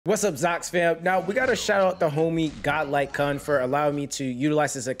What's up, Zox fam? Now, we got to shout out the homie Dislyte Content for allowing me to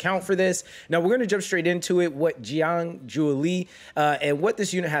utilize this account for this. Now, we're going to jump straight into it, what JIULI and what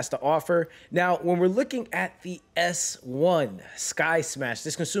this unit has to offer. Now, when we're looking at the S1 Sky Smash,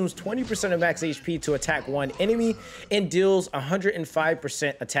 this consumes 20% of max HP to attack one enemy and deals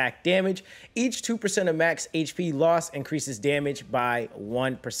 105% attack damage. Each 2% of max HP loss increases damage by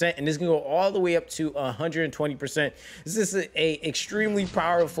 1%, and this can go all the way up to 120%. This is a extremely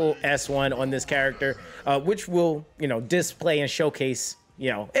powerful S1 on this character, which will, display and showcase,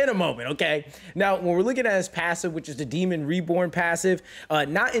 in a moment, okay? Now, when we're looking at his passive, which is the Demon Reborn passive,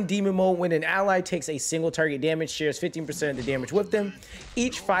 not in demon mode, when an ally takes a single target damage, shares 15% of the damage with them.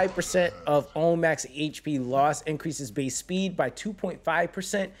 Each 5% of own max HP loss increases base speed by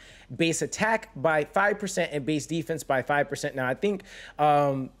 2.5%, base attack by 5%, and base defense by 5%. Now, I think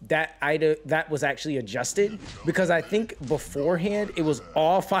that was actually adjusted, because I think beforehand it was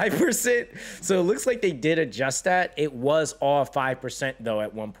all 5%. So it looks like they did adjust that. It was all 5% though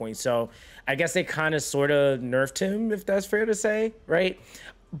at one point. So I guess they kind of sort of nerfed him, if that's fair to say, right?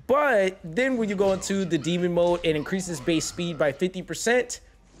 But then when you go into the demon mode, it increases base speed by 50%.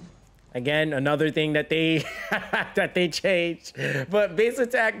 Again, another thing that they that they changed, but base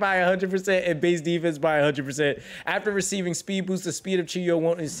attack by 100% and base defense by 100%. After receiving speed boost, the speed of Chiyo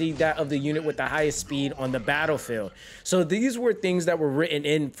won't exceed that of the unit with the highest speed on the battlefield. So these were things that were written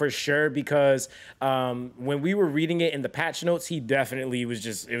in for sure, because when we were reading it in the patch notes, he definitely was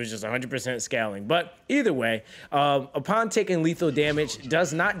just 100% scaling. But either way, upon taking lethal damage,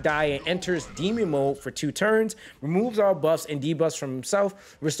 does not die and enters demon mode for 2 turns, removes all buffs and debuffs from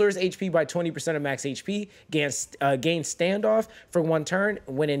himself, restores HP by 20% of max HP, gains standoff for 1 turn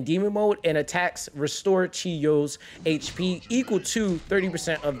when in demon mode, and attacks restore Chiyo's HP equal to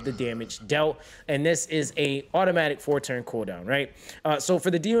 30% of the damage dealt. And this is a automatic 4-turn cooldown, right? So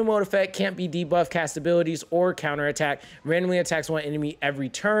for the demon mode effect, can't be debuff, cast abilities, or counter attack. Randomly attacks one enemy every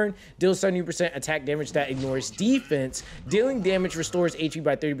turn, deals 70% attack damage that ignores defense. Dealing damage restores HP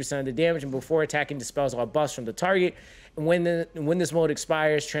by 30% of the damage, and before attacking dispels all buffs from the target. When this mode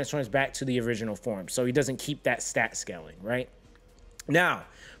expires, transforms back to the original form. So he doesn't keep that stat scaling, right? Now,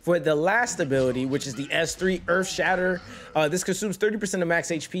 for the last ability, which is the S3 Earth Shatter, this consumes 30% of max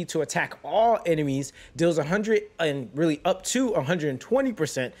HP to attack all enemies, deals 100 and really up to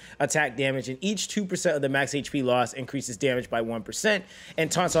 120% attack damage, and each 2% of the max HP loss increases damage by 1%,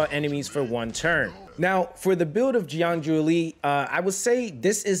 and taunts all enemies for 1 turn. Now, for the build of JIULI, I would say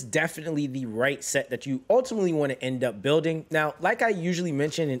this is definitely the right set that you ultimately want to end up building. Now, like I usually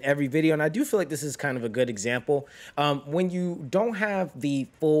mention in every video, and I do feel like this is kind of a good example, when you don't have the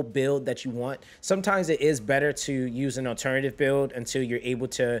full build that you want, sometimes it is better to use an alternative build until you're able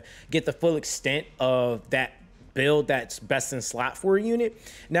to get the full extent of that build that's best in slot for a unit.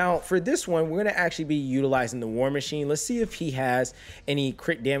 Now, for this one, we're going to actually be utilizing the War Machine. Let's see if he has any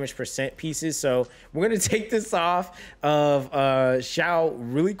crit damage % pieces. So we're going to take this off of Xiao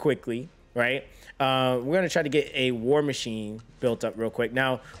really quickly, right? We're going to try to get a War Machine built up real quick.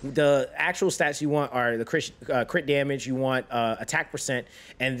 Now, the actual stats you want are the crit damage, you want attack %,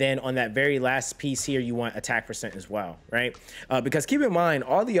 and then on that very last piece here, you want attack % as well, right? Because keep in mind,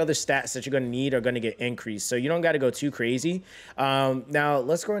 all the other stats that you're going to need are going to get increased, so you don't got to go too crazy. Now,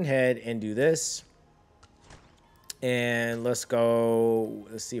 let's go ahead and do this. And let's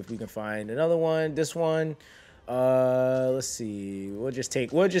see if we can find another one. This one, let's see. We'll just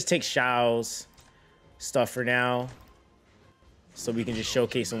take Xiao's stuff for now, so we can just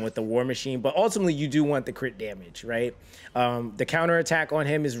showcase him with the War Machine. But ultimately, you do want the crit damage, right? The counter attack on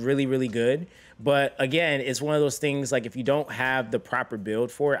him is really, really good. But again, it's one of those things, like if you don't have the proper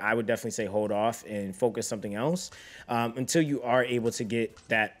build for it, I would definitely say hold off and focus something else until you are able to get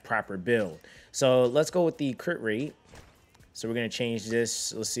that proper build. So let's go with the crit rate. So we're going to change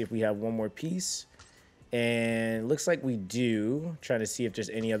this. Let's see if we have one more piece. And looks like we do. Trying to see if there's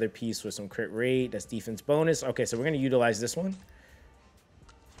any other piece with some crit rate. That's defense bonus. Okay, so we're going to utilize this one.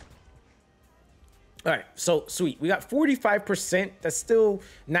 All right, so sweet. We got 45%. That's still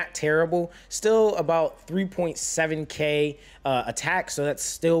not terrible. Still about 3.7K attack, so that's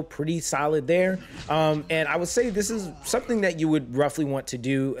still pretty solid there. And I would say this is something that you would roughly want to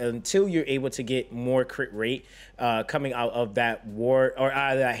do until you're able to get more crit rate coming out of that War, or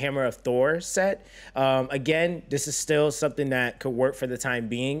out of that Hammer of Thor set. Again, this is still something that could work for the time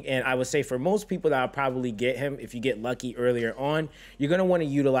being. And I would say for most people that will probably get him, if you get lucky earlier on, you're going to want to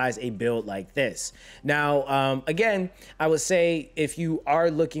utilize a build like this. Now, again, I would say if you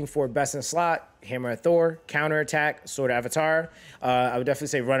are looking for best in slot, Hammer of Thor, counterattack, Sword of Avatar. I would definitely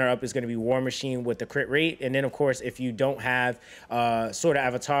say runner-up is going to be War Machine with the crit rate. And then, of course, if you don't have Sword of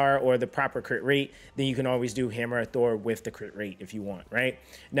Avatar or the proper crit rate, then you can always do Hammer of Thor with the crit rate if you want, right?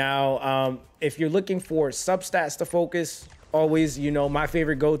 Now, if you're looking for substats to focus, always, you know, my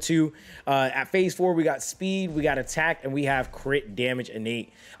favorite go-to. At phase 4, we got speed, we got attack, and we have crit damage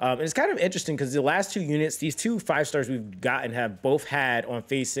innate. And it's kind of interesting because the last 2 units, these 2 5-stars we've gotten have both had on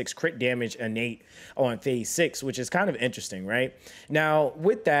phase 6 crit damage innate on phase 6, which is kind of interesting, right? Now,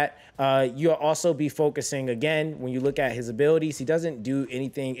 with that, you'll also be focusing, again, when you look at his abilities, he doesn't do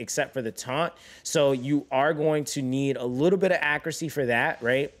anything except for the taunt. So you are going to need a little bit of accuracy for that,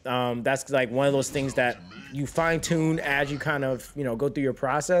 right? That's like one of those things that you fine-tune as you kind of, you know, go through your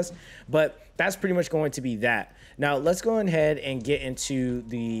process. But that's pretty much going to be that. Now, let's go ahead and get into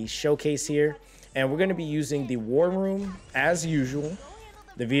the showcase here. And we're going to be using the War Room as usual,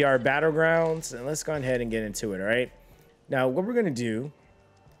 the VR Battlegrounds. And let's go ahead and get into it, all right? Now, what we're going to do,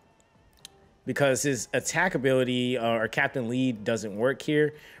 because his attack ability or Captain Lead doesn't work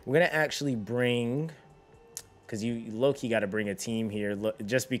here, we're going to actually bring, because you low-key got to bring a team here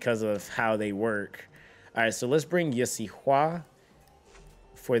just because of how they work. All right, so let's bring Yesihua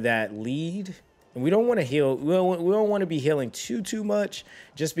for that lead. And we don't want to heal. We don't want to be healing too much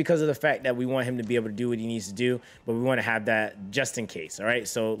just because of the fact that we want him to be able to do what he needs to do. But we want to have that just in case. All right,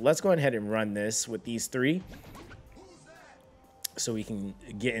 so let's go ahead and run this with these 3 so we can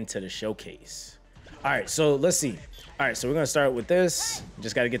get into the showcase. All right, so let's see. All right, so we're going to start with this.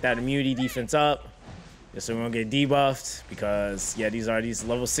 Just got to get that immunity defense up. Just so we won't get debuffed because, yeah, these are these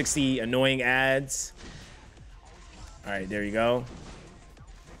level 60 annoying ads. All right, there you go.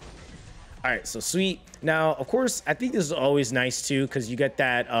 All right, so sweet. Now, of course, I think this is always nice too because you get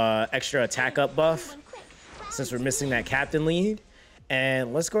that extra attack up buff since we're missing that captain lead.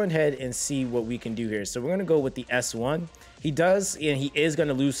 And let's go ahead and see what we can do here. So we're going to go with the S1. He does, and he is going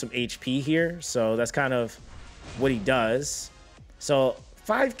to lose some HP here. So that's kind of what he does. So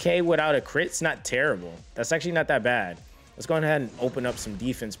 5K without a crit's not terrible. That's actually not that bad. Let's go ahead and open up some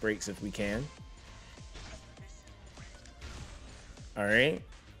defense breaks if we can. All right.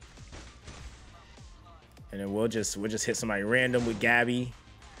 And then we'll just hit somebody random with Gabby.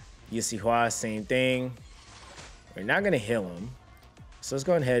 Yesihua, same thing. We're not gonna heal him. So let's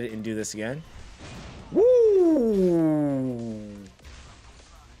go ahead and do this again. Woo!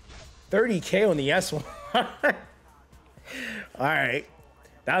 30K on the S1. All right.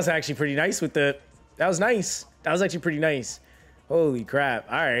 That was actually pretty nice with the, that was nice. That was actually pretty nice. Holy crap.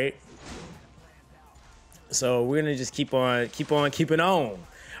 All right. So we're gonna just keep on keeping on.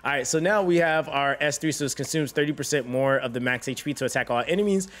 All right, so now we have our S3, so it consumes 30% more of the max HP to attack all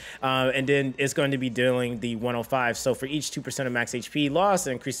enemies, and then it's going to be dealing the 105. So for each 2% of max HP lost,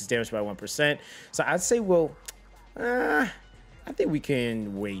 it increases damage by 1%. So I'd say, well, I think we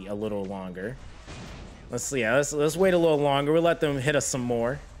can wait a little longer. Let's see, yeah, let's wait a little longer. We'll let them hit us some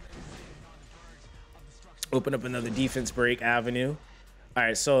more. Open up another defense break avenue. All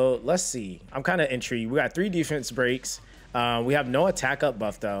right, so let's see. I'm kind of intrigued. We got 3 defense breaks. We have no attack up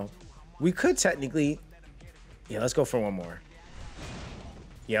buff though. We could technically, yeah, let's go for one more.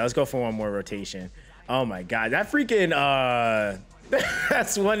 Yeah, let's go for one more rotation. Oh my God, that freaking,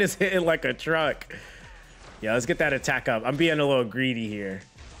 that's one is hitting like a truck. Yeah, let's get that attack up. I'm being a little greedy here.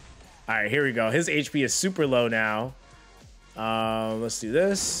 All right, here we go. His HP is super low now. Let's do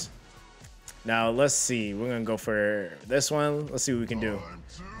this. Now let's see, we're gonna go for this one. Let's see what we can do.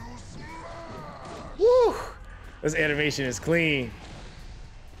 Woo! This animation is clean.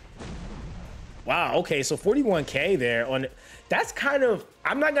 Wow, okay, so 41K there on, that's kind of,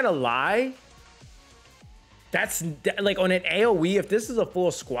 I'm not gonna lie. That's like on an AoE, if this is a full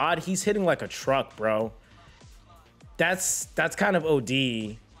squad, he's hitting like a truck, bro. That's kind of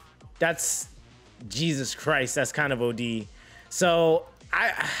OD. That's, Jesus Christ, that's kind of OD. So,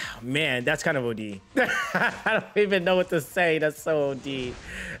 man, that's kind of OD. I don't even know what to say, that's so OD.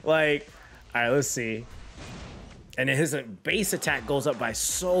 Like, all right, let's see. And then his base attack goes up by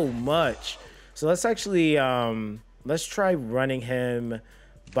so much. So let's actually, let's try running him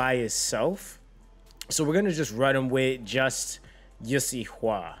by himself. So we're gonna just run him with just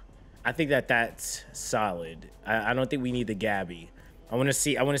Yesihua. I think that's solid. I don't think we need the Gabby. I wanna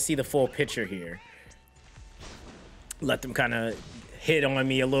see the full picture here. Let them kind of hit on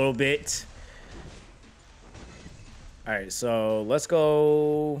me a little bit. All right, so let's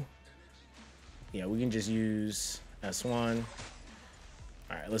go. Yeah, we can just use S1. All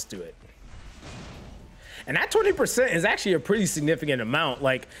right, let's do it. And that 20% is actually a pretty significant amount.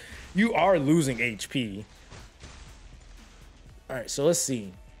 Like, you are losing HP. All right, so let's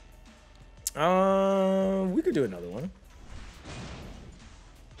see. We could do another one.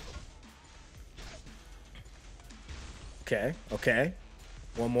 Okay, okay.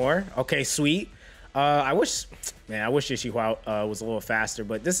 One more. Okay, sweet. I wish Yeshihua was a little faster,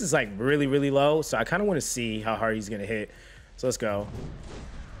 but this is like really, really low. So I kind of want to see how hard he's going to hit. So let's go.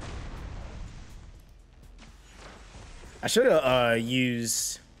 I should have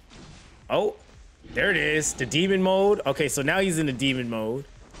used... Oh, there it is. The demon mode. Okay, so now he's in the demon mode.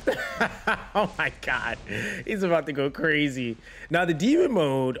 Oh my God. He's about to go crazy. Now the demon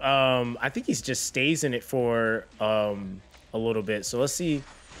mode, I think he just stays in it for a little bit. So let's see.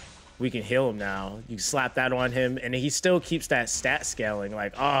 We can heal him now. You slap that on him, and he still keeps that stat scaling.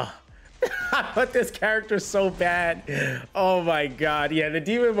 Like, oh, but this character's so bad. Oh my God. Yeah, the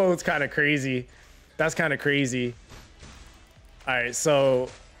demon mode's kind of crazy. That's kind of crazy. All right, so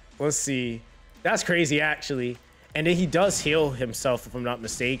let's see. That's crazy, actually. And then he does heal himself, if I'm not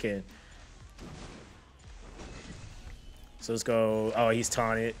mistaken. So let's go. Oh, he's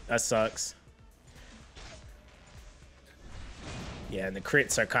taunted. That sucks. Yeah, and the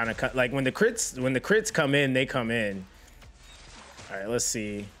crits are kind of like when the crits come in, they come in. All right, let's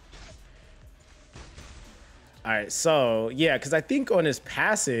see. All right, so yeah, because I think on his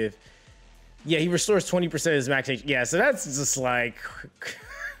passive, yeah, he restores 20% of his max HP. Yeah, so that's just like,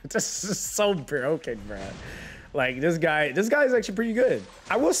 just so broken, bro. Like this guy is actually pretty good.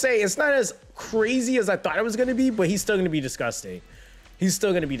 I will say it's not as crazy as I thought it was gonna be, but he's still gonna be disgusting. He's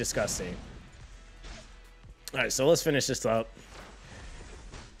still gonna be disgusting. All right, so let's finish this up.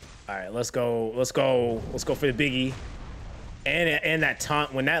 All right, let's go for the biggie. And that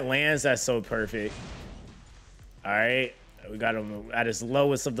taunt, when that lands, that's so perfect. All right, we got him at his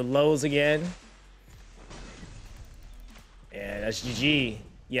lowest of the lows again. Yeah, that's GG.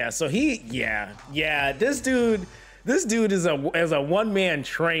 Yeah, so this dude is a one-man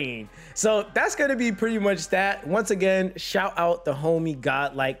train. So that's gonna be pretty much that. Once again, shout out the homie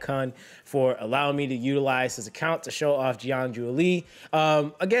Godlike Kun for allowing me to utilize his account to show off JIULI.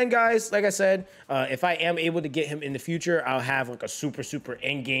 Again, guys, like I said, if I am able to get him in the future, I'll have like a super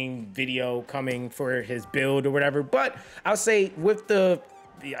end game video coming for his build or whatever. But I'll say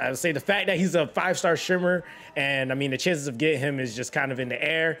I would say the fact that he's a 5-star shimmer, and I mean the chances of getting him is just kind of in the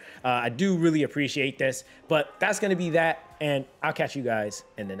air. I do really appreciate this, but that's going to be that, and I'll catch you guys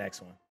in the next one.